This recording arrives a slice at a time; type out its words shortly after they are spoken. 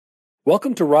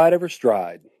Welcome to Ride Every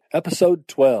Stride, Episode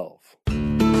 12.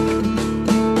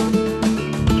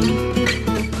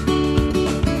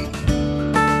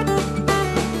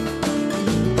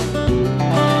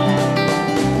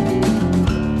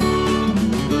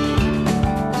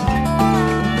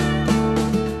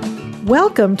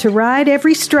 Welcome to Ride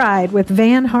Every Stride with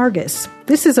Van Hargis.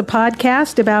 This is a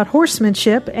podcast about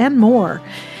horsemanship and more.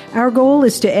 Our goal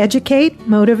is to educate,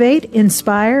 motivate,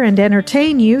 inspire, and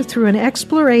entertain you through an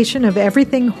exploration of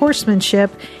everything horsemanship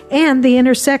and the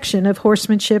intersection of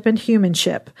horsemanship and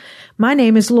humanship. My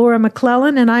name is Laura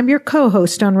McClellan, and I'm your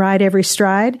co-host on Ride Every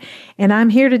Stride. And I'm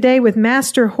here today with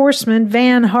Master Horseman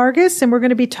Van Hargis, and we're going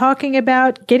to be talking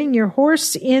about getting your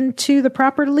horse into the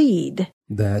proper lead.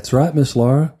 That's right, Miss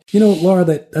Laura. You know, Laura,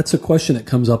 that's a question that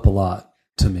comes up a lot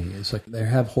to me. It's like they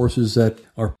have horses that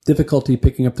are difficulty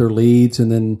picking up their leads,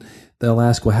 and then they'll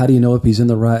ask, well, how do you know if he's in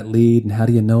the right lead, and how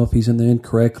do you know if he's in the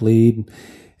incorrect lead?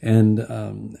 And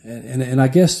I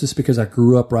guess just because I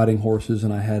grew up riding horses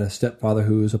and I had a stepfather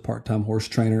who was a part-time horse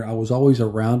trainer, I was always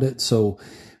around it. So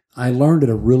I learned at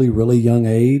a really, really young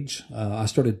age. I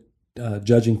started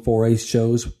judging 4-H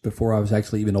shows before I was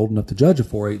actually even old enough to judge a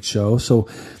 4-H show. So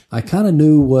I kind of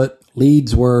knew what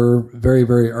leads were very,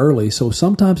 very early. So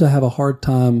sometimes I have a hard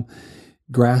time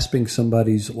grasping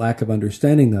somebody's lack of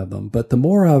understanding of them. But the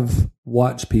more I've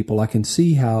watched people, I can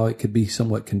see how it could be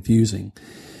somewhat confusing.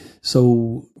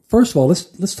 So first of all,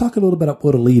 let's talk a little bit about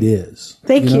what a lead is.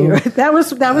 Thank you. That was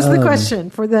the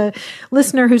question for the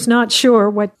listener who's not sure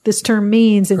what this term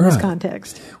means in this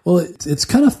context. Well, it's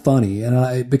kind of funny,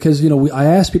 and because I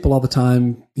ask people all the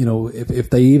time, if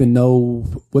they even know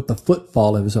what the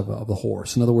footfall is of a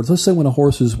horse. In other words, let's say when a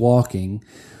horse is walking,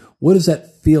 what does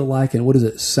that feel like, and what does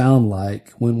it sound like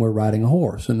when we're riding a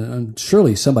horse? And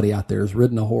surely somebody out there has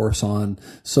ridden a horse on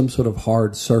some sort of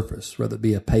hard surface, whether it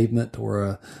be a pavement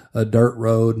or a dirt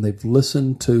road, and they've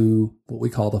listened to what we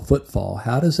call the footfall.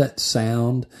 How does that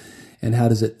sound, and how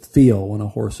does it feel when a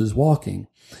horse is walking?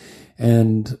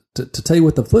 And to tell you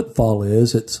what the footfall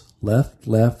is, it's left,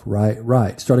 left, right,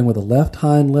 right. Starting with the left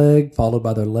hind leg, followed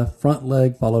by the left front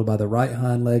leg, followed by the right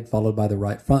hind leg, followed by the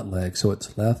right front leg. So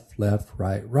it's left, left,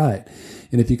 right, right.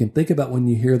 And if you can think about when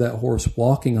you hear that horse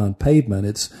walking on pavement,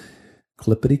 it's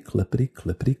clippity, clippity,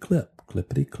 clippity, clip,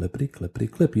 clippity, clippity, clippity,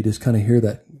 clip. You just kind of hear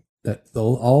that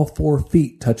all 4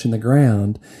 feet touching the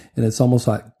ground, and it's almost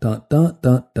like dun dun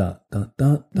dun dun dun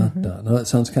dun dun dun. Now that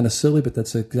sounds kind of silly, but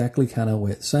that's exactly kind of the way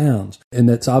it sounds, and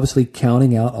that's obviously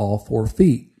counting out all 4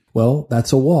 feet. Well,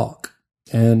 that's a walk,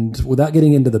 and without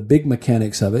getting into the big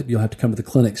mechanics of it, you'll have to come to the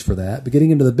clinics for that. But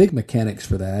getting into the big mechanics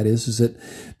for that is that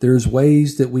there's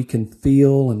ways that we can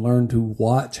feel and learn to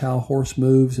watch how a horse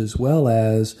moves, as well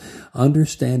as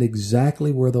understand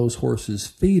exactly where those horses'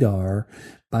 feet are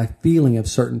by feeling of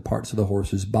certain parts of the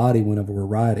horse's body whenever we're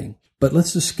riding. But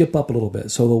let's just skip up a little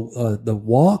bit. So the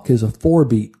walk is a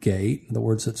 4-beat gait. In other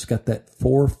words, it's got that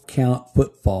 4-count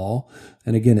footfall.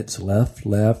 And again, it's left,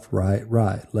 left, right,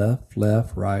 right, left,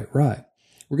 left, right, right.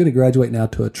 We're going to graduate now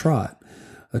to a trot.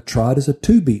 A trot is a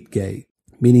 2-beat gait,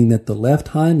 meaning that the left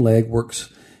hind leg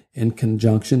works in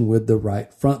conjunction with the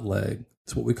right front leg.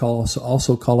 It's what we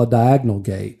also call a diagonal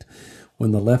gait.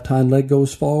 When the left hind leg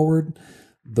goes forward,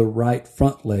 the right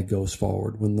front leg goes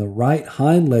forward. When the right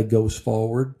hind leg goes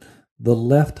forward, the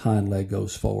left hind leg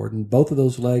goes forward. And both of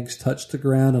those legs touch the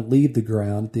ground and leave the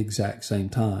ground at the exact same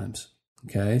times.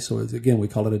 Okay, so again, we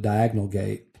call it a diagonal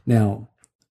gait. Now,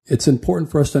 it's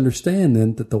important for us to understand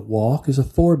then that the walk is a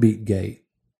 4-beat gait.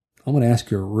 I'm going to ask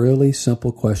you a really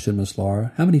simple question, Miss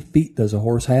Laura. How many feet does a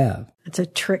horse have? It's a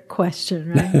trick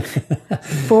question, right?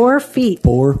 4 feet.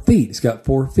 4 feet. It's got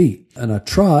 4 feet. And a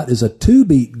trot is a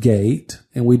 2-beat gait.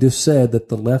 And we just said that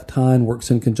the left hind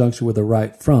works in conjunction with the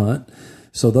right front.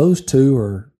 So those two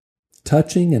are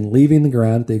touching and leaving the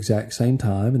ground at the exact same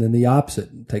time. And then the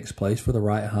opposite takes place for the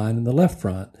right hind and the left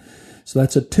front. So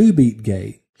that's a 2-beat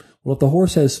gait. Well, if the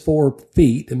horse has 4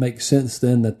 feet, it makes sense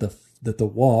then that the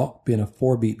walk, being a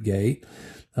 4-beat gait,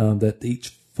 that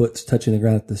each foot's touching the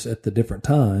ground at the different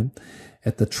time.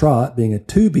 At the trot, being a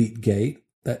 2-beat gait,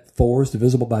 that 4 is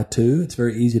divisible by 2. It's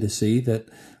very easy to see that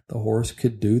the horse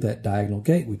could do that diagonal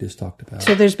gait we just talked about.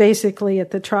 So there's basically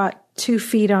at the trot 2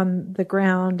 feet on the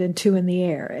ground and 2 in the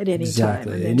air at any time.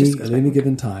 Exactly, at any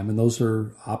given time, and those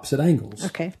are opposite angles.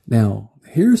 Okay. Now,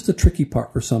 here's the tricky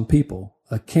part for some people.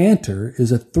 A canter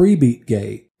is a 3-beat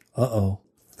gait.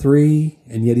 3,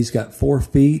 and yet he's got 4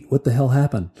 feet. What the hell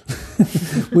happened?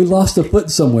 We lost a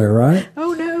foot somewhere, right?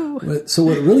 Oh, no. So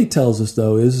what it really tells us,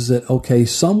 though, is that, okay,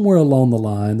 somewhere along the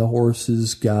line, the horse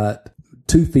has got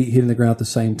 2 feet hitting the ground at the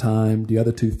same time. The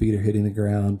other 2 feet are hitting the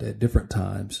ground at different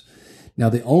times. Now,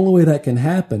 the only way that can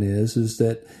happen is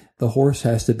that the horse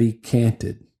has to be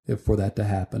canted for that to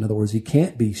happen. In other words, he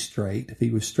can't be straight. If he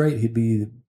was straight, he'd be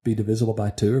divisible by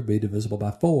 2 or be divisible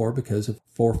by 4 because of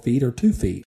 4 feet or 2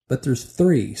 feet. But there's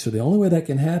 3. So the only way that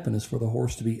can happen is for the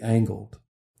horse to be angled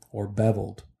or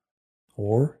beveled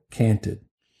or canted.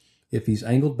 If he's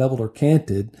angled, beveled, or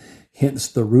canted, hence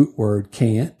the root word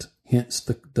cant, hence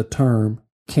the term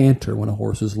canter when a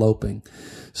horse is loping.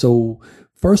 So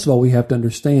first of all, we have to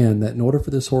understand that in order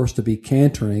for this horse to be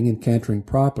cantering and cantering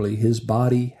properly, his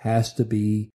body has to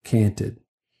be canted.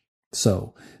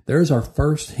 So there's our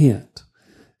first hint.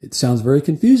 It sounds very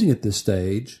confusing at this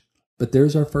stage, but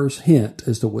there's our first hint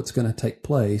as to what's going to take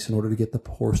place in order to get the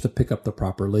horse to pick up the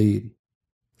proper lead.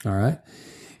 All right.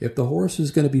 If the horse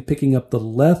is going to be picking up the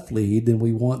left lead, then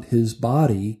we want his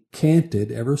body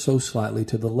canted ever so slightly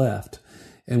to the left.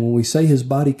 And when we say his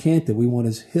body canted, we want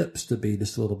his hips to be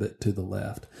just a little bit to the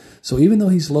left. So even though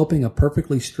he's loping a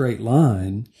perfectly straight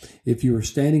line, if you were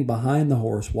standing behind the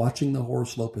horse, watching the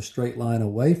horse lope a straight line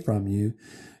away from you,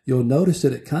 you'll notice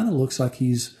that it kind of looks like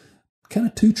he's kind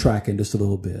of two-tracking just a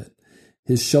little bit.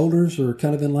 His shoulders are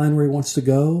kind of in line where he wants to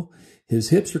go. His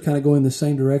hips are kind of going the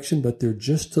same direction, but they're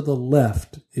just to the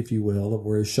left, if you will, of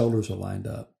where his shoulders are lined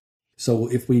up. So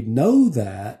if we know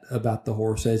that about the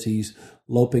horse as he's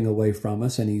loping away from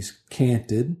us and he's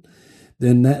canted,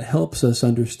 then that helps us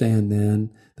understand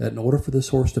then that in order for this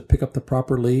horse to pick up the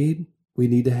proper lead, we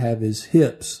need to have his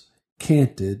hips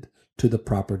canted to the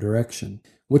proper direction.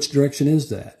 Which direction is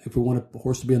that? If we want a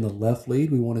horse to be in the left lead,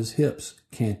 we want his hips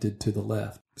canted to the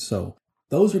left. So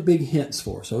those are big hints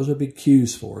for us. Those are big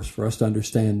cues for us to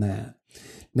understand that.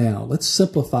 Now, let's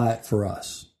simplify it for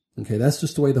us. Okay, that's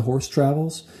just the way the horse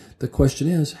travels. The question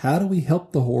is, how do we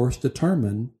help the horse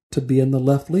determine to be in the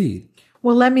left lead?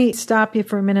 Well, let me stop you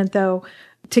for a minute, though,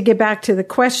 to get back to the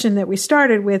question that we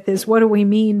started with is, what do we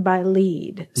mean by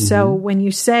lead? Mm-hmm. So when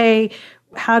you say,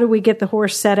 how do we get the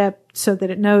horse set up so that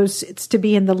it knows it's to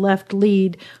be in the left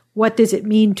lead, what does it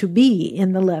mean to be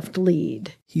in the left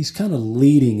lead? He's kind of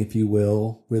leading, if you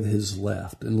will, with his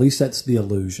left. At least that's the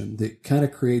illusion. That kind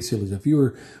of creates the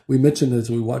illusion. We mentioned as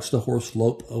we watched the horse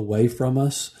lope away from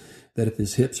us, that if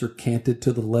his hips are canted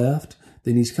to the left,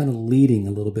 then he's kind of leading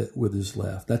a little bit with his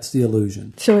left. That's the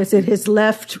illusion. So is it his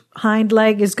left hind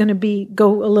leg is going to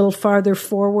go a little farther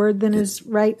forward than his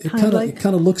right hind leg? It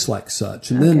kind of looks like such.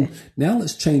 And then now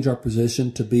let's change our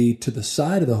position to be to the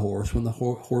side of the horse when the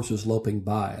horse is loping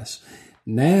by us.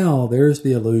 Now there's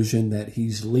the illusion that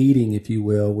he's leading, if you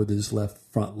will, with his left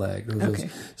front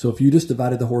leg. So if you just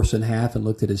divided the horse in half and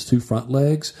looked at his 2 front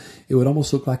legs, it would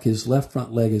almost look like his left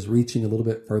front leg is reaching a little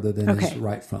bit further than his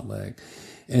right front leg.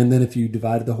 And then if you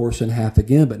divided the horse in half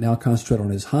again, but now concentrate on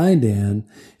his hind end,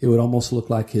 it would almost look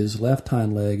like his left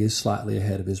hind leg is slightly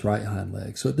ahead of his right hind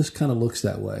leg. So it just kind of looks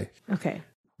that way. Okay.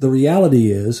 The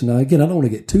reality is, now again, I don't want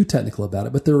to get too technical about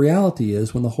it, but the reality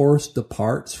is when the horse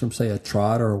departs from, say, a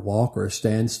trot or a walk or a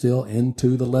standstill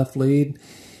into the left lead,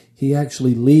 he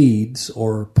actually leads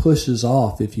or pushes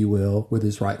off, if you will, with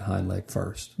his right hind leg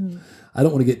first. I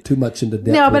don't want to get too much into depth.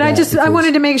 No, but I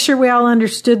wanted to make sure we all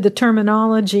understood the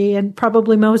terminology, and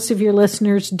probably most of your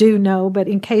listeners do know, but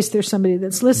in case there's somebody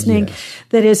that's listening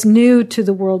that is new to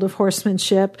the world of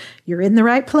horsemanship, you're in the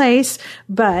right place,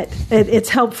 but it's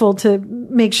helpful to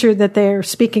make sure that they're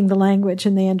speaking the language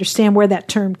and they understand where that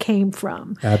term came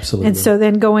from. Absolutely. And so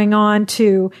then going on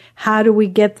to how do we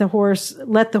let the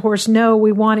horse know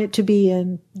we want it to be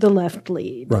in the left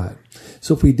lead. Right.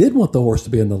 So if we did want the horse to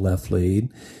be in the left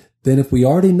lead, then if we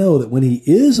already know that when he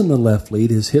is in the left lead,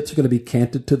 his hips are going to be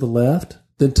canted to the left,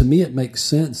 then to me it makes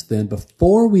sense then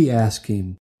before we ask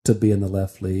him to be in the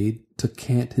left lead, to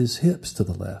cant his hips to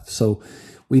the left. So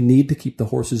we need to keep the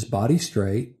horse's body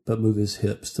straight, but move his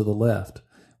hips to the left.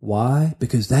 Why?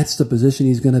 Because that's the position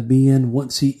he's going to be in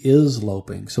once he is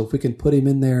loping. So if we can put him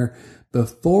in there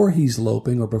before he's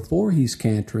loping or before he's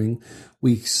cantering,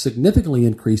 we significantly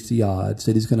increase the odds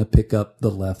that he's going to pick up the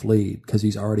left lead because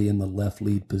he's already in the left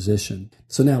lead position.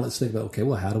 So now let's think about, okay,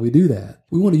 well, how do we do that?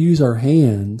 We want to use our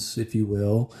hands, if you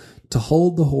will, to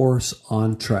hold the horse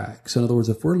on track. So in other words,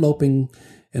 if we're loping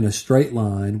in a straight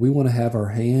line, we want to have our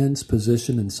hands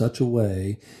positioned in such a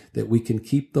way that we can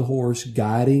keep the horse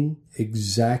guiding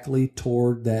exactly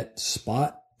toward that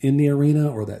spot in the arena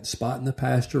or that spot in the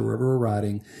pasture, wherever we're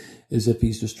riding, as if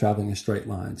he's just traveling a straight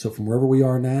line. So from wherever we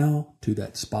are now to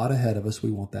that spot ahead of us,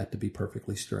 we want that to be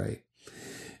perfectly straight.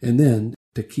 And then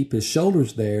to keep his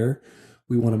shoulders there,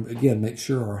 we want to, again, make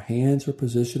sure our hands are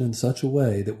positioned in such a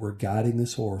way that we're guiding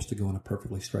this horse to go in a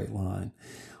perfectly straight line.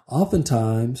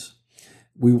 Oftentimes,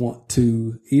 we want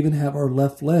to even have our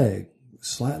left leg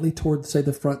slightly toward, say,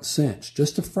 the front cinch,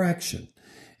 just a fraction.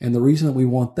 And the reason that we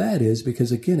want that is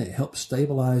because, again, it helps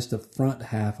stabilize the front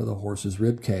half of the horse's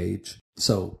rib cage.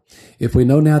 So if we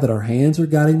know now that our hands are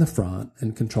guiding the front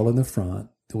and controlling the front,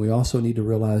 then we also need to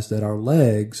realize that our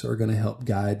legs are going to help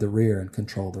guide the rear and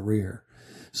control the rear.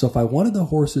 So if I wanted the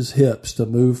horse's hips to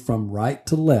move from right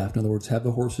to left, in other words, have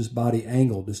the horse's body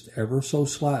angled just ever so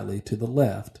slightly to the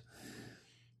left,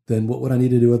 then what would I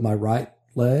need to do with my right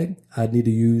leg? I'd need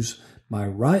to use my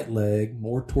right leg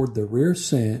more toward the rear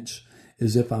cinch,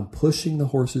 as if I'm pushing the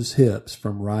horse's hips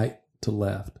from right to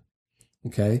left.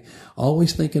 Okay?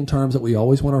 Always think in terms that we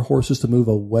always want our horses to move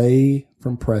away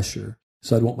from pressure.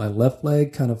 So I'd want my left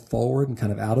leg kind of forward and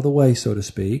kind of out of the way, so to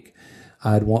speak.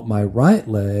 I'd want my right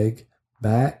leg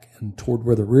back and toward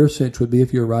where the rear cinch would be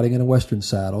if you were riding in a Western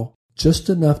saddle, just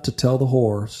enough to tell the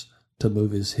horse to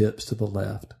move his hips to the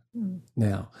left.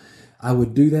 Now, I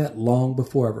would do that long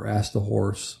before I ever asked the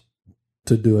horse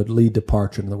to do a lead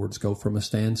departure. In other words, go from a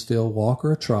standstill walk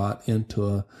or a trot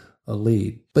into a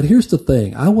lead. But here's the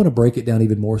thing. I want to break it down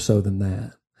even more so than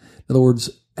that. In other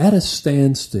words, at a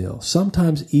standstill,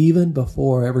 sometimes even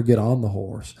before I ever get on the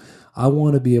horse, I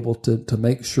want to be able to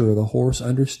make sure the horse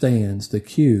understands the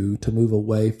cue to move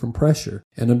away from pressure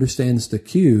and understands the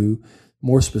cue,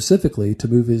 more specifically, to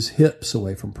move his hips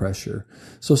away from pressure.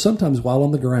 So sometimes while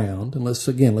on the ground, and let's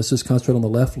just concentrate on the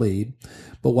left lead,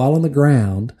 but while on the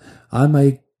ground, I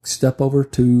may step over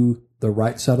to the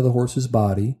right side of the horse's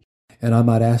body, and I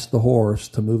might ask the horse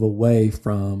to move away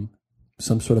from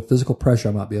some sort of physical pressure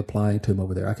I might be applying to him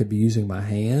over there. I could be using my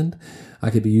hand. I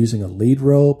could be using a lead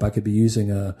rope. I could be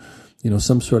using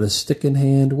some sort of stick in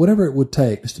hand, whatever it would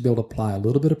take just to be able to apply a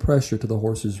little bit of pressure to the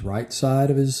horse's right side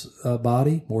of his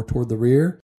body, more toward the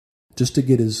rear, just to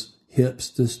get his hips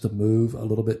just to move a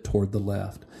little bit toward the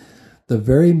left. The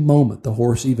very moment the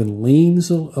horse even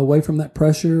leans away from that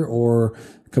pressure or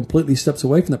completely steps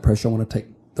away from that pressure, I want to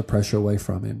take the pressure away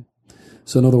from him.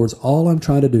 So in other words, all I'm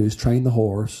trying to do is train the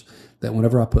horse that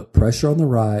whenever I put pressure on the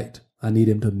right, I need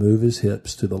him to move his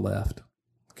hips to the left.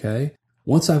 Okay?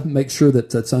 Once I make sure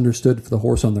that that's understood for the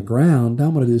horse on the ground, now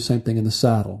I'm going to do the same thing in the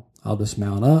saddle. I'll just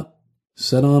mount up,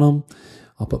 sit on him.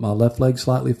 I'll put my left leg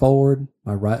slightly forward,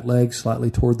 my right leg slightly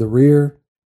toward the rear,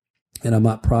 and I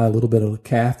might pry a little bit of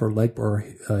calf or leg or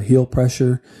heel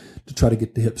pressure to try to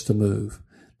get the hips to move.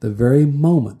 The very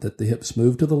moment that the hips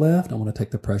move to the left, I want to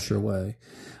take the pressure away.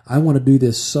 I want to do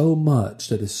this so much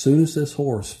that as soon as this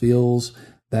horse feels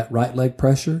that right leg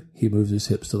pressure, he moves his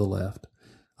hips to the left.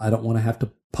 I don't want to have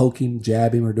to poke him,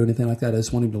 jab him, or do anything like that. I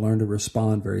just want him to learn to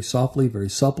respond very softly, very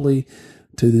supplely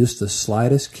to just the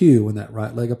slightest cue. When that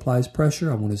right leg applies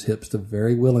pressure, I want his hips to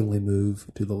very willingly move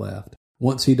to the left.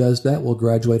 Once he does that, we'll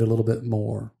graduate a little bit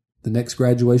more. The next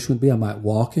graduation would be I might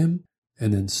walk him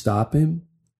and then stop him,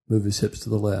 move his hips to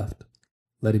the left.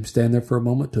 Let him stand there for a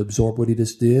moment to absorb what he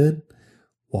just did.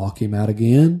 Walk him out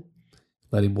again.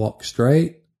 Let him walk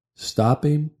straight. Stop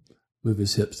him. Move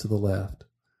his hips to the left.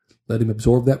 Let him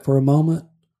absorb that for a moment.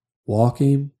 Walk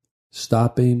him.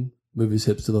 Stop him. Move his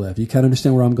hips to the left. You kind of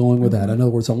understand where I'm going with that. In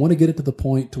other words, I want to get it to the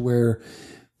point to where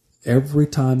every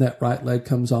time that right leg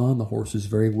comes on, the horse is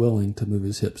very willing to move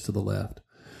his hips to the left.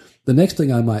 The next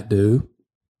thing I might do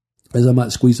is I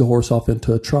might squeeze the horse off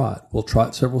into a trot. We'll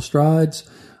trot several strides.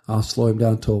 I'll slow him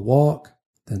down to a walk,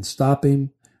 then stop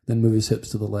him, then move his hips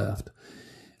to the left.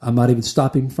 I might even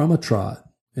stop him from a trot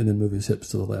and then move his hips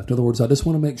to the left. In other words, I just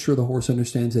want to make sure the horse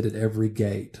understands it at every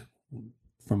gait.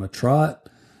 From a trot,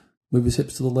 move his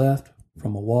hips to the left.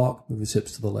 From a walk, move his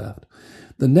hips to the left.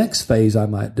 The next phase I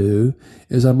might do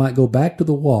is I might go back to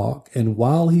the walk, and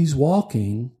while he's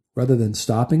walking, rather than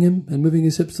stopping him and moving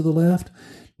his hips to the left,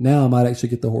 now I might actually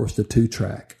get the horse to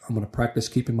two-track. I'm going to practice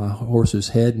keeping my horse's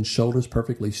head and shoulders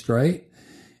perfectly straight,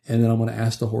 and then I'm going to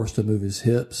ask the horse to move his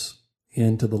hips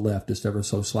into the left just ever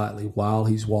so slightly while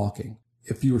he's walking.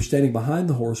 If you were standing behind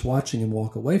the horse watching him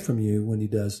walk away from you when he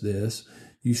does this,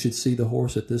 you should see the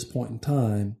horse at this point in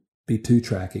time be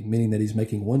two-tracking, meaning that he's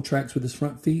making one tracks with his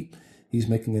front feet, he's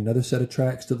making another set of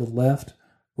tracks to the left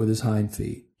with his hind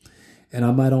feet. And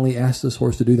I might only ask this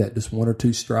horse to do that just one or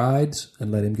two strides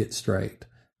and let him get straight.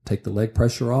 Take the leg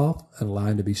pressure off and allow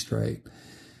him to be straight.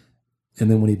 And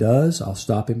then when he does, I'll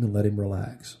stop him and let him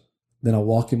relax. Then I'll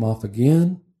walk him off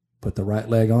again, put the right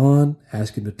leg on,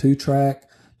 ask him to two-track,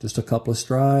 just a couple of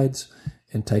strides,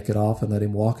 and take it off and let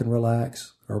him walk and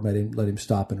relax, or let him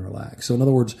stop and relax. So in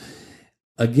other words,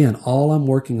 again, all I'm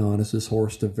working on is this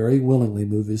horse to very willingly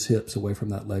move his hips away from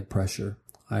that leg pressure.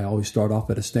 I always start off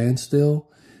at a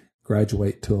standstill,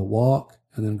 graduate to a walk,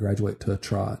 and then graduate to a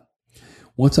trot.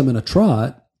 Once I'm in a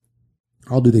trot,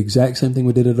 I'll do the exact same thing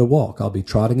we did at a walk. I'll be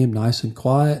trotting him nice and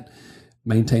quiet,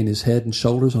 maintain his head and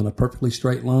shoulders on a perfectly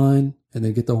straight line, and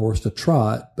then get the horse to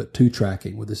trot, but two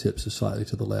tracking with his hips slightly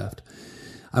to the left.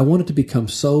 I want it to become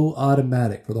so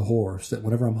automatic for the horse that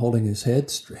whenever I'm holding his head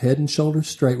and shoulders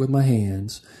straight with my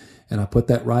hands, and I put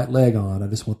that right leg on, I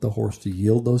just want the horse to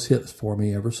yield those hips for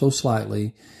me ever so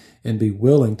slightly and be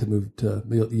willing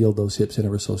to yield those hips in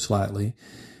ever so slightly,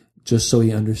 just so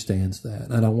he understands that.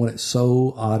 And I want it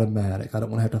so automatic. I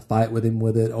don't want to have to fight with him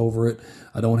with it, over it.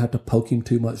 I don't want to have to poke him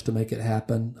too much to make it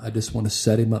happen. I just want to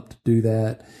set him up to do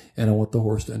that. And I want the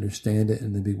horse to understand it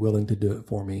and then be willing to do it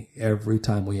for me every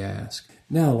time we ask.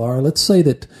 Now, Laura, let's say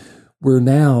that we're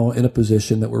now in a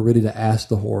position that we're ready to ask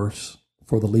the horse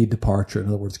for the lead departure. In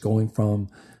other words, going from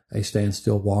a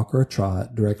standstill walk or a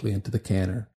trot directly into the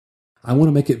canter. I want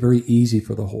to make it very easy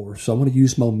for the horse. So I want to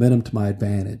use momentum to my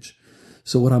advantage.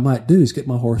 So what I might do is get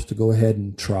my horse to go ahead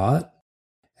and trot,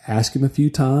 ask him a few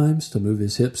times to move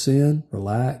his hips in,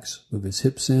 relax, move his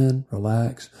hips in,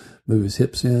 relax, move his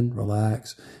hips in,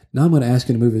 relax. Now I'm going to ask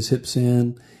him to move his hips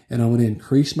in, and I'm going to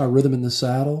increase my rhythm in the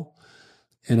saddle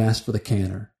and ask for the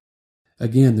canter.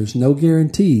 Again, there's no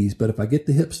guarantees, but if I get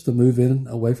the hips to move in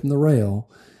away from the rail,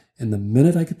 and the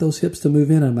minute I get those hips to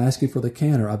move in, I'm asking for the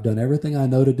canter, I've done everything I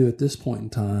know to do at this point in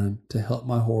time to help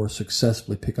my horse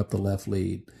successfully pick up the left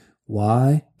lead.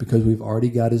 Why? Because we've already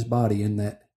got his body in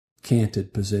that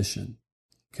canted position.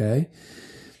 Okay?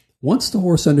 Once the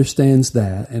horse understands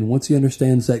that, and once he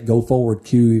understands that go forward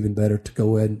cue even better to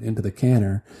go ahead into the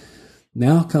canter,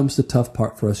 now comes the tough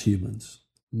part for us humans.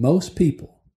 Most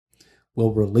people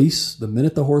will release, the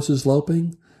minute the horse is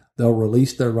loping, they'll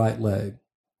release their right leg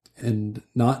and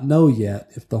not know yet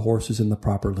if the horse is in the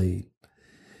proper lead.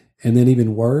 And then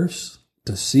even worse,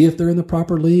 to see if they're in the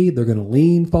proper lead, they're going to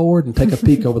lean forward and take a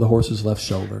peek over the horse's left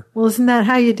shoulder. Well, isn't that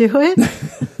how you do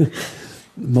it?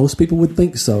 Most people would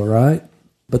think so, right?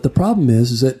 But the problem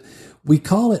is that we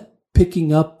call it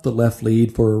picking up the left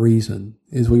lead for a reason,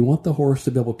 is we want the horse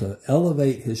to be able to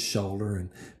elevate his shoulder and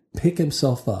pick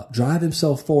himself up, drive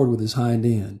himself forward with his hind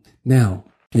end. Now,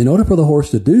 in order for the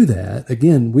horse to do that,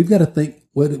 again, we've got to think,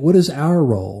 what is our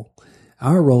role?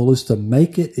 Our role is to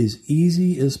make it as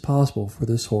easy as possible for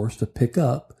this horse to pick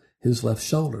up his left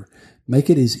shoulder. Make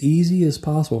it as easy as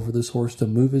possible for this horse to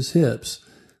move his hips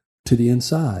to the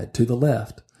inside, to the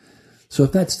left. So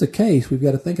if that's the case, we've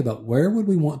got to think about where would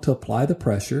we want to apply the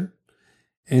pressure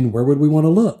and where would we want to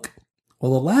look?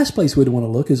 Well, the last place we'd want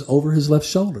to look is over his left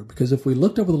shoulder, because if we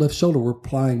looked over the left shoulder, we're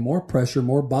applying more pressure,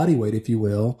 more body weight, if you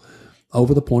will,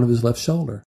 over the point of his left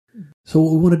shoulder. So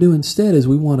what we want to do instead is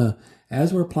we want to,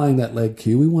 as we're applying that leg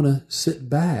cue, we want to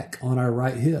sit back on our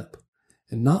right hip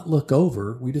and not look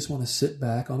over. We just want to sit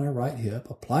back on our right hip,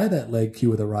 apply that leg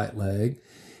cue with the right leg,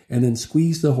 and then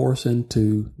squeeze the horse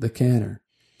into the canter.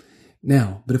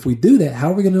 Now, but if we do that,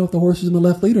 how are we going to know if the horse is in the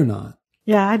left lead or not?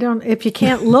 Yeah, if you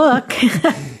can't look.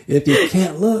 If you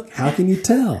can't look, how can you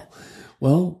tell?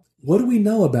 Well, what do we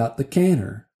know about the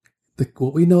canter?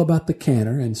 What we know about the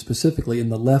canter, and specifically in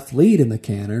the left lead in the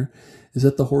canter, is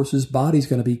that the horse's body is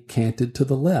going to be canted to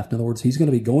the left. In other words, he's going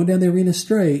to be going down the arena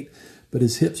straight, but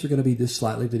his hips are going to be just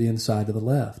slightly to the inside to the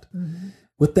left. Mm-hmm.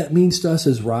 What that means to us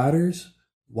as riders,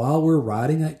 while we're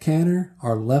riding that canter,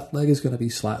 our left leg is going to be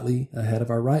slightly ahead of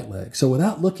our right leg. So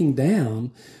without looking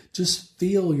down, just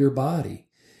feel your body.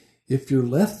 If your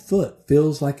left foot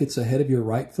feels like it's ahead of your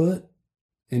right foot,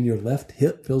 and your left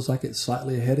hip feels like it's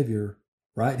slightly ahead of your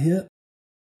right hip,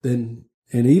 then,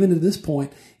 and even at this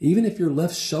point, even if your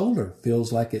left shoulder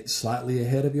feels like it's slightly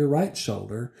ahead of your right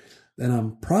shoulder, then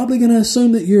I'm probably going to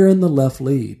assume that you're in the left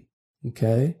lead.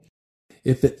 Okay?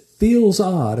 If it feels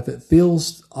odd, if it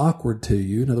feels awkward to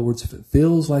you, in other words, if it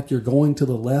feels like you're going to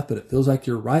the left, but it feels like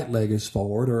your right leg is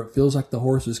forward, or it feels like the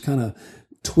horse is kind of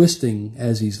twisting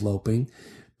as he's loping,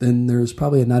 then there's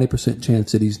probably a 90%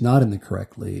 chance that he's not in the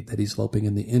correct lead, that he's loping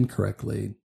in the incorrect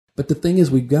lead. But the thing is,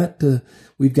 we've got to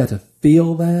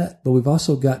feel that, but we've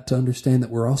also got to understand that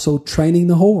we're also training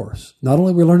the horse. Not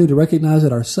only are we learning to recognize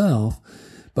it ourselves,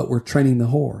 but we're training the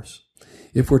horse.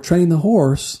 If we're training the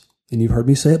horse, and you've heard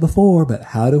me say it before, but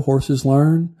how do horses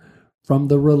learn? From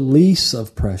the release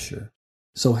of pressure.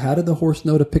 So how did the horse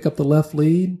know to pick up the left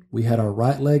lead? We had our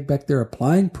right leg back there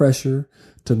applying pressure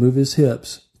to move his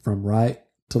hips from right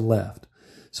to left.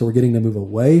 So we're getting to move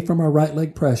away from our right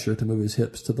leg pressure to move his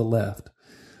hips to the left.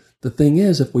 The thing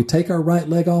is, if we take our right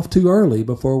leg off too early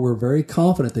before we're very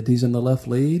confident that he's in the left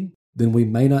lead, then we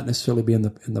may not necessarily be in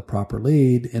the proper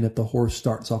lead. And if the horse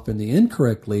starts off in the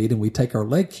incorrect lead and we take our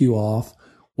leg cue off,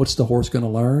 what's the horse going to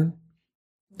learn?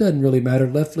 Doesn't really matter.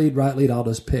 Left lead, right lead, I'll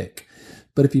just pick.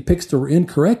 But if he picks the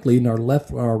incorrect lead and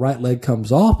our right leg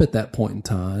comes off at that point in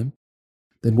time,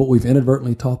 then what we've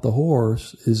inadvertently taught the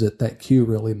horse is that cue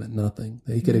really meant nothing.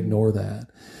 That he could ignore that.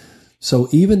 So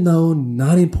even though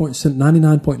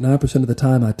 99.9% of the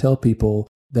time I tell people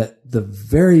that the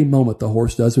very moment the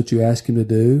horse does what you ask him to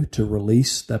do, to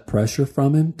release that pressure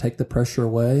from him, take the pressure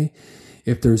away,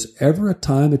 if there's ever a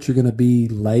time that you're going to be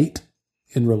late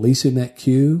in releasing that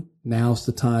cue, now's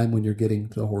the time when you're getting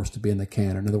the horse to be in the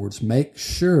canter. In other words, make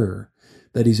sure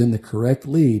that he's in the correct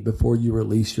lead before you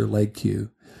release your leg cue.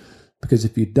 Because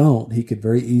if you don't, he could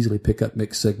very easily pick up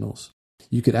mixed signals.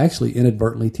 You could actually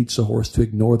inadvertently teach the horse to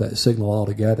ignore that signal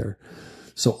altogether.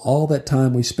 So all that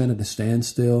time we spend at a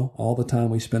standstill, all the time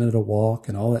we spend at a walk,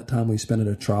 and all that time we spend at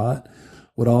a trot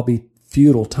would all be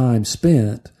futile time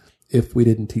spent if we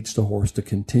didn't teach the horse to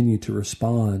continue to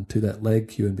respond to that leg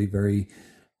cue and be very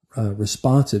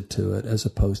responsive to it, as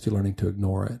opposed to learning to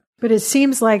ignore it. But it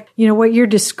seems like, what you're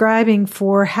describing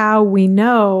for how we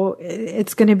know,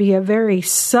 it's going to be a very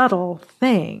subtle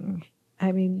thing.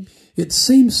 I mean, it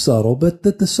seems subtle, but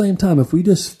at the same time, if we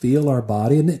just feel our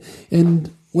body,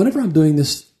 and whenever I'm doing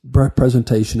this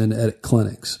presentation at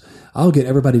clinics, I'll get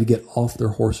everybody to get off their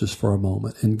horses for a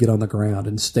moment and get on the ground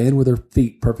and stand with their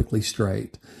feet perfectly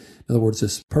straight. In other words,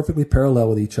 just perfectly parallel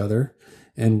with each other,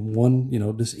 and one,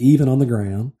 just even on the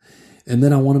ground. And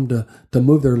then I want them to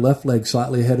move their left leg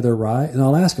slightly ahead of their right. And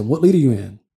I'll ask them, what lead are you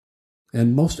in?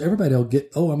 And most everybody will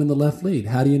get, I'm in the left lead.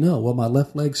 How do you know? Well, my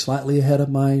left leg's slightly ahead of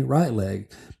my right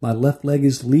leg. My left leg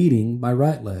is leading my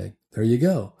right leg. There you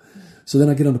go. So then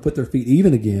I get them to put their feet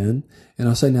even again. And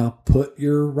I'll say, now put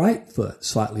your right foot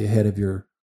slightly ahead of your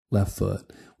left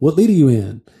foot. What lead are you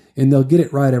in? And they'll get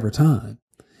it right every time.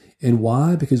 And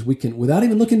why? Because we can, without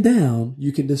even looking down,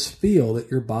 you can just feel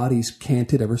that your body's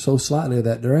canted ever so slightly in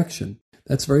that direction.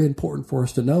 That's very important for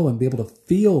us to know and be able to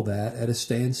feel that at a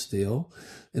standstill,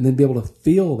 and then be able to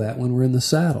feel that when we're in the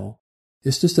saddle.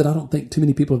 It's just that I don't think too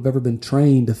many people have ever been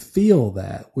trained to feel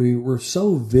that. We're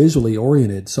so visually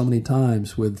oriented so many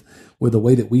times with the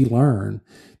way that we learn,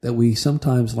 that we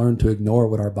sometimes learn to ignore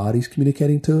what our body's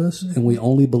communicating to us, and we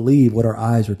only believe what our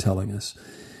eyes are telling us.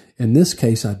 In this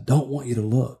case, I don't want you to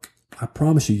look. I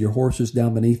promise you, your horse is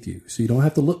down beneath you, so you don't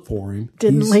have to look for him.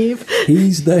 Didn't leave.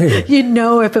 He's there. You'd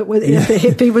know if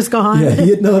if he was gone. Yeah,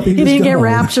 you'd know if he was gone. He didn't get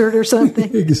raptured or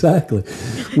something. Exactly.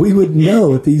 We would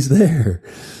know if he's there.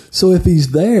 So if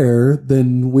he's there,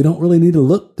 then we don't really need to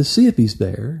look to see if he's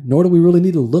there, nor do we really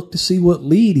need to look to see what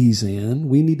lead he's in.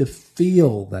 We need to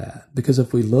feel that, because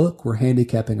if we look, we're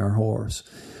handicapping our horse.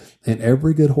 And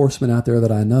every good horseman out there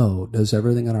that I know does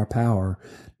everything in our power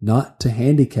not to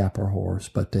handicap our horse,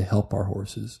 but to help our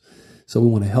horses. So we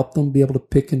want to help them be able to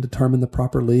pick and determine the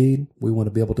proper lead. We want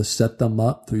to be able to set them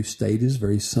up through stages,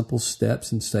 very simple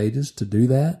steps and stages to do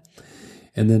that.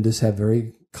 And then just have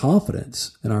very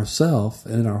confidence in ourselves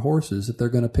and in our horses that they're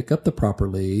going to pick up the proper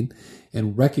lead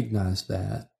and recognize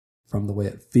that from the way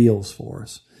it feels for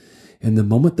us. And the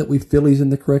moment that we feel he's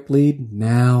in the correct lead,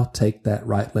 now take that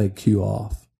right leg cue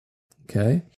off.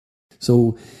 Okay?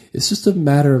 So it's just a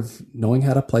matter of knowing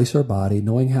how to place our body,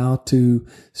 knowing how to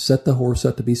set the horse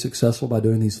up to be successful by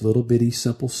doing these little bitty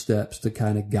simple steps to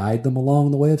kind of guide them along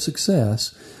the way of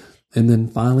success. And then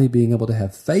finally being able to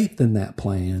have faith in that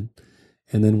plan.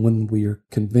 And then when we are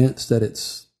convinced that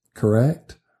it's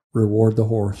correct, reward the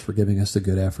horse for giving us the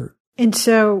good effort. And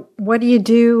so what do you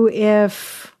do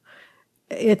if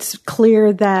it's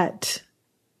clear that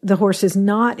the horse is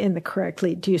not in the correct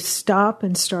lead? Do you stop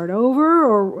and start over,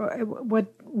 or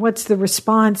what's the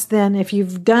response then if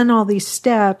you've done all these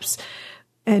steps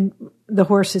and the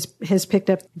horse has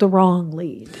picked up the wrong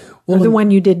lead, or the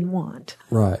one you didn't want?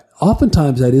 Right.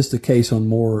 Oftentimes that is the case on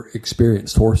more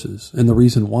experienced horses. And the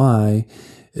reason why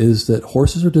is that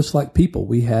horses are just like people.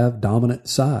 We have dominant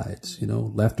sides,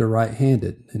 left or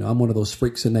right-handed. I'm one of those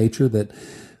freaks of nature that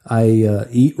I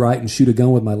eat right and shoot a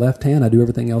gun with my left hand. I do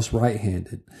everything else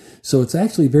right-handed. So it's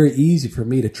actually very easy for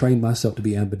me to train myself to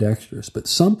be ambidextrous. But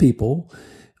some people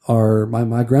are,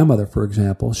 my grandmother, for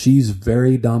example, she's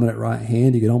very dominant right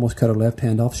hand. You could almost cut her left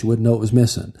hand off. She wouldn't know it was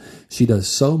missing. She does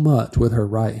so much with her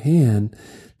right hand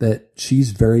that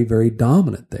she's very, very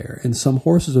dominant there. And some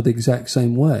horses are the exact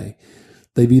same way.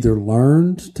 They've either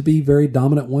learned to be very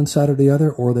dominant one side or the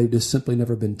other, or they've just simply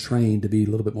never been trained to be a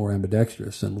little bit more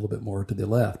ambidextrous and a little bit more to the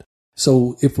left.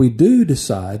 So if we do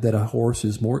decide that a horse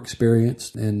is more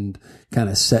experienced and kind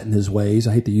of set in his ways,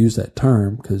 I hate to use that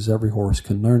term because every horse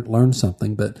can learn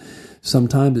something, but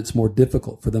sometimes it's more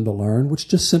difficult for them to learn, which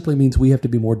just simply means we have to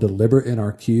be more deliberate in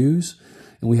our cues,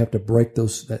 and we have to break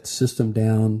that system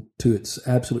down to its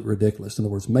absolute ridiculous. In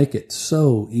other words, make it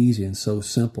so easy and so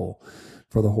simple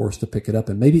for the horse to pick it up,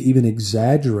 and maybe even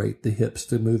exaggerate the hips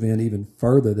to move in even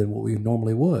further than what we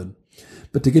normally would.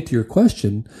 But to get to your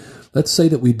question, let's say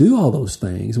that we do all those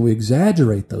things and we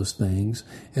exaggerate those things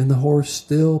and the horse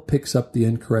still picks up the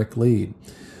incorrect lead.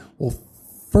 Well,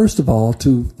 first of all,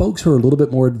 to folks who are a little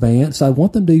bit more advanced, I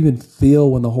want them to even feel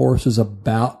when the horse is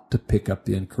about to pick up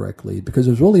the incorrect lead, because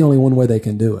there's really only one way they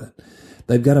can do it.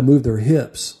 They've got to move their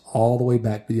hips all the way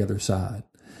back to the other side.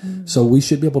 So we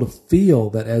should be able to feel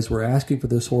that as we're asking for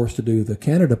this horse to do the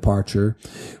canter departure,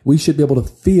 we should be able to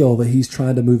feel that he's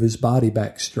trying to move his body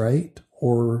back straight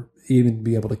or even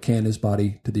be able to cant his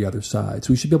body to the other side.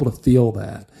 So we should be able to feel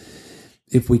that.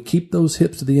 If we keep those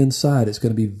hips to the inside, it's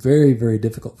going to be very, very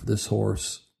difficult for this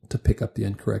horse to pick up the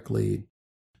incorrect lead.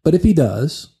 But if he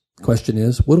does, the question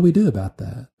is, what do we do about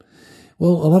that?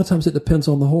 Well, a lot of times it depends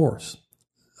on the horse.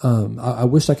 I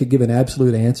wish I could give an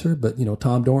absolute answer, but,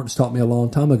 Tom Dorrance taught me a long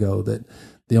time ago that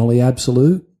the only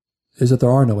absolute is that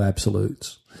there are no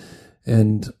absolutes.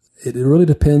 And it really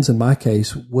depends, in my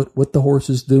case, what the horse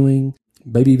is doing,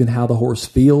 maybe even how the horse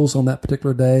feels on that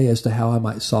particular day as to how I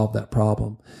might solve that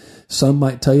problem. Some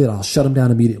might tell you that I'll shut him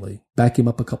down immediately, back him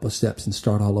up a couple of steps and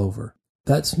start all over.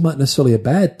 That's not necessarily a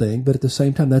bad thing, but at the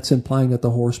same time, that's implying that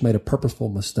the horse made a purposeful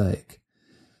mistake.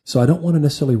 So I don't want to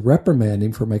necessarily reprimand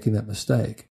him for making that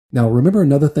mistake. Now, remember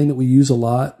another thing that we use a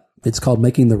lot? It's called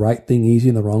making the right thing easy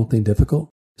and the wrong thing difficult.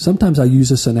 Sometimes I use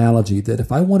this analogy that if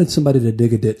I wanted somebody to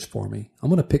dig a ditch for me, I'm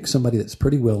going to pick somebody that's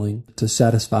pretty willing to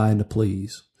satisfy and to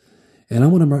please. And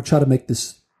I'm going to try to make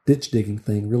this ditch digging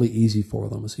thing really easy for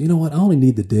them. So, you know what? I only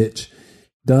need the ditch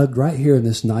dug right here in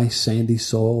this nice sandy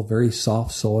soil, very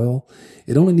soft soil.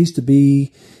 It only needs to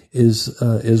be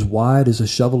as wide as a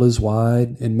shovel is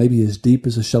wide and maybe as deep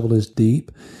as a shovel is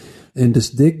deep. And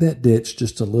just dig that ditch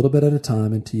just a little bit at a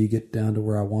time until you get down to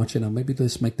where I want you. Now, maybe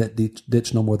let's make that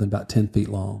ditch no more than about 10 feet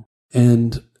long.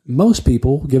 And most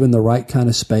people, given the right kind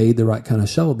of spade, the right kind of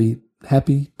shovel, be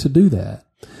happy to do that.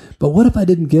 But what if I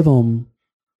didn't give them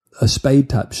a spade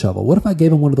type shovel? What if I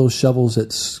gave them one of those shovels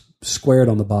that's squared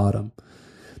on the bottom?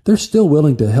 They're still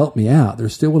willing to help me out. They're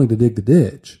still willing to dig the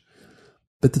ditch.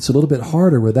 But it's a little bit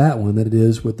harder with that one than it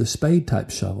is with the spade type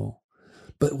shovel.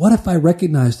 But what if I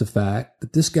recognize the fact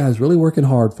that this guy's really working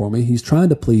hard for me, he's trying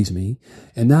to please me,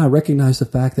 and now I recognize the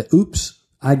fact that, oops,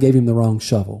 I gave him the wrong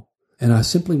shovel. And I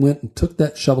simply went and took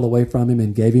that shovel away from him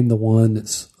and gave him the one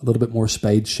that's a little bit more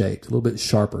spade-shaped, a little bit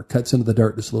sharper, cuts into the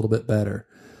dirt just a little bit better.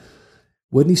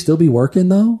 Wouldn't he still be working,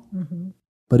 though? Mm-hmm.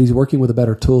 But he's working with a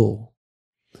better tool.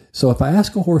 So if I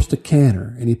ask a horse to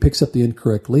canter and he picks up the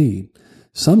incorrect lead,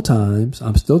 sometimes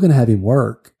I'm still going to have him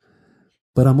work,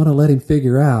 but I'm going to let him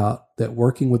figure out that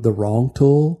working with the wrong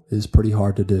tool is pretty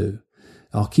hard to do.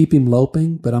 I'll keep him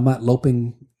loping, but I'm not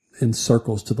loping in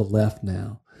circles to the left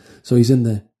now. So he's in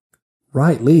the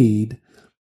right lead,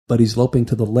 but he's loping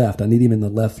to the left. I need him in the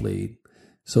left lead.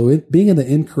 So being in the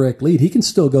incorrect lead, he can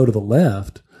still go to the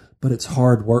left, but it's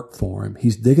hard work for him.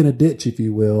 He's digging a ditch, if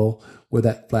you will, with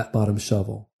that flat bottom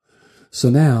shovel. So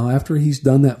now, after he's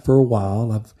done that for a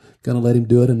while, I'm going to let him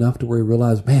do it enough to where he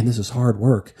realizes, man, this is hard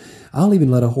work. I'll even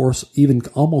let a horse even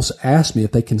almost ask me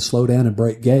if they can slow down and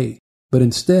break gait. But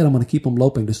instead, I'm going to keep them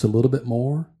loping just a little bit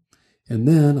more. And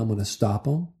then I'm going to stop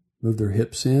them, move their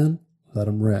hips in, let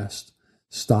them rest.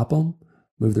 Stop them,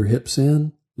 move their hips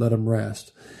in, let them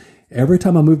rest. Every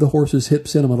time I move the horse's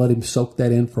hips in, I'm going to let him soak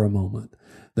that in for a moment.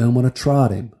 Then I'm going to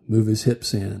trot him, move his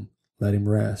hips in, let him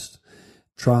rest.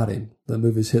 Trot him, then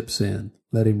move his hips in,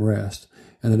 let him rest.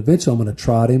 And then eventually I'm going to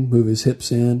trot him, move his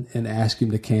hips in, and ask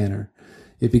him to canter.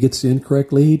 If he gets the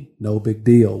incorrect lead, no big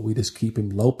deal. We just keep him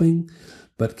loping.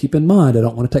 But keep in mind, I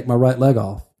don't want to take my right leg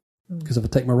off. Because if I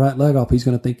take my right leg off, he's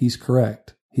going to think he's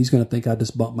correct. He's going to think I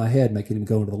just bumped my head, making him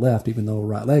go to the left, even though the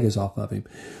right leg is off of him.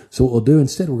 So what we'll do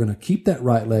instead, we're going to keep that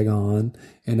right leg on,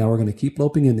 and now we're going to keep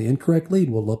loping in the incorrect lead.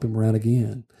 We'll lope him around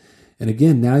again. And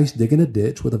again, now he's digging a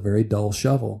ditch with a very dull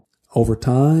shovel. Over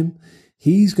time,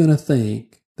 he's going to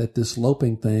think that this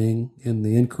loping thing in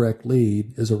the incorrect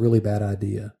lead is a really bad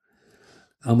idea.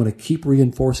 I'm going to keep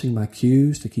reinforcing my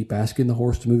cues to keep asking the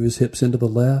horse to move his hips into the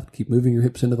left, keep moving your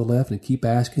hips into the left, and keep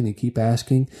asking and keep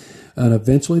asking. And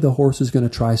eventually the horse is going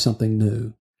to try something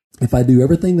new. If I do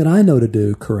everything that I know to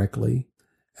do correctly,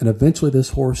 and eventually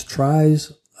this horse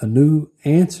tries a new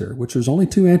answer, which there's only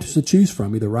two answers to choose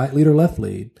from, either right lead or left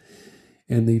lead,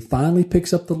 and he finally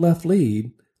picks up the left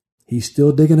lead, he's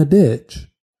still digging a ditch,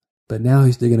 but now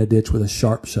he's digging a ditch with a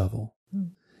sharp shovel.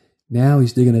 Now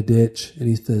he's digging a ditch and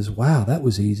he says, wow, that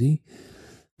was easy.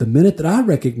 The minute that I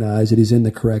recognize that he's in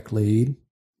the correct lead,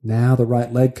 now the right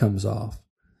leg comes off.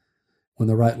 When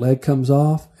the right leg comes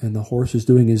off and the horse is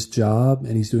doing his job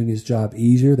and he's doing his job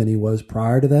easier than he was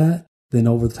prior to that, then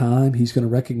over time he's going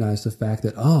to recognize the fact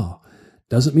that,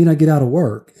 doesn't mean I get out of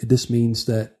work. It just means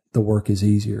that the work is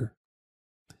easier.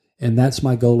 And that's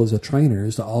my goal as a trainer,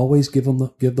 is to always give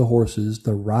the horses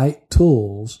the right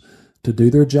tools to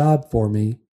do their job for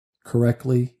me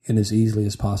correctly and as easily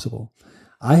as possible.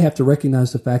 I have to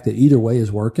recognize the fact that either way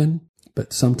is working,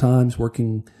 but sometimes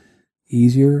working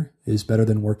easier is better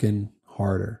than working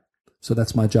harder. So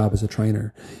that's my job as a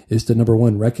trainer, is to, number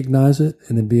one, recognize it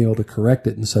and then be able to correct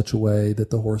it in such a way that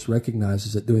the horse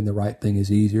recognizes that doing the right thing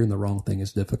is easier and the wrong thing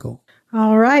is difficult.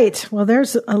 All right. Well,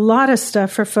 there's a lot of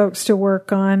stuff for folks to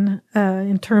work on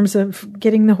in terms of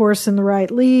getting the horse in the right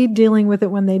lead, dealing with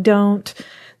it when they don't,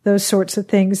 those sorts of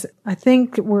things. I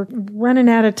think we're running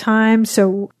out of time,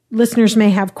 so listeners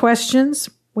may have questions.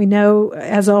 We know,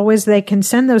 as always, they can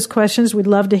send those questions. We'd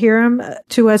love to hear them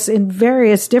to us in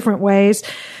various different ways.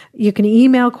 You can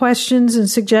email questions and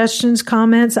suggestions,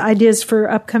 comments, ideas for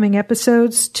upcoming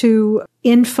episodes to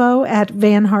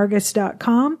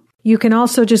info@vanhargis.com. You can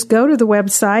also just go to the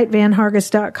website,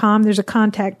 vanhargis.com. There's a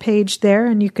contact page there,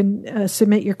 and you can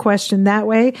submit your question that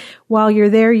way. While you're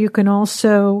there, you can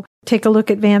also take a look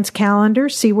at Van's calendar,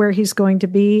 see where he's going to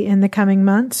be in the coming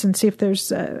months, and see if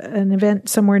there's an event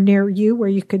somewhere near you where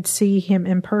you could see him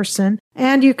in person.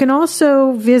 And you can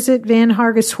also visit Van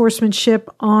Hargis Horsemanship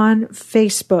on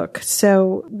Facebook.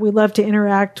 So we love to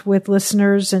interact with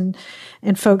listeners and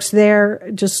folks there.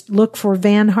 Just look for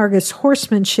Van Hargis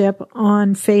Horsemanship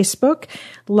on Facebook,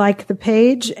 like the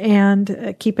page,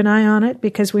 and keep an eye on it,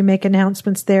 because we make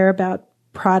announcements there about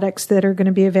products that are going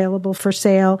to be available for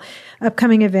sale,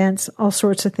 upcoming events, all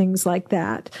sorts of things like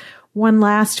that. One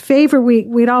last favor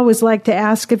we'd always like to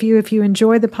ask of you: if you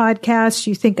enjoy the podcast,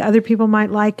 you think other people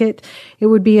might like it, it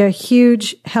would be a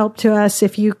huge help to us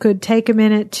if you could take a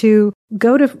minute to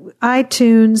go to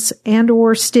iTunes and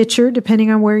or Stitcher,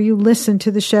 depending on where you listen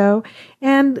to the show,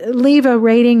 and leave a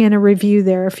rating and a review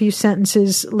there, a few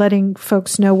sentences letting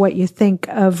folks know what you think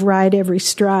of Ride Every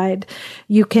Stride.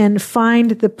 You can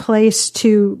find the place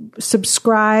to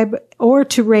subscribe or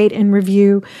to rate and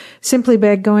review simply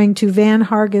by going to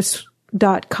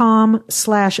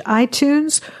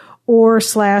vanhargis.com/iTunes or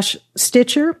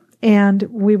 /Stitcher, and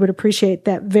we would appreciate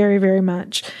that very, very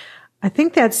much. I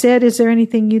think that's it. Is there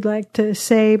anything you'd like to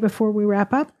say before we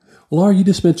wrap up? Well, Laura, you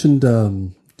just mentioned,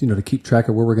 to keep track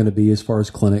of where we're going to be as far as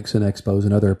clinics and expos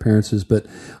and other appearances. But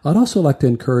I'd also like to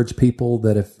encourage people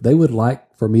that if they would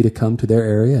like for me to come to their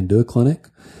area and do a clinic,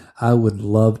 I would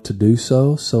love to do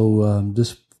so. So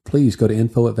just please go to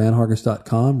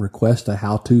info@vanhargis.com, request a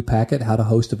how-to packet, how to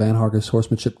host a Van Hargis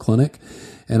Horsemanship Clinic,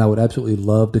 and I would absolutely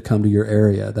love to come to your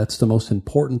area. That's the most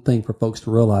important thing for folks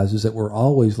to realize, is that we're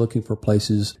always looking for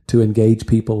places to engage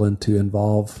people and to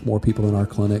involve more people in our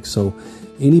clinics. So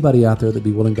anybody out there that'd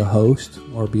be willing to host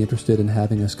or be interested in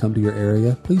having us come to your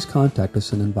area, please contact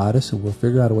us and invite us, and we'll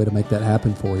figure out a way to make that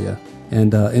happen for you.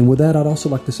 And with that, I'd also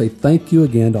like to say thank you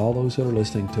again to all those that are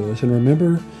listening to us. And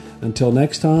remember, until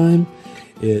next time,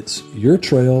 it's your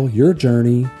trail, your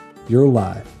journey, your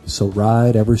life. So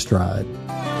ride every stride.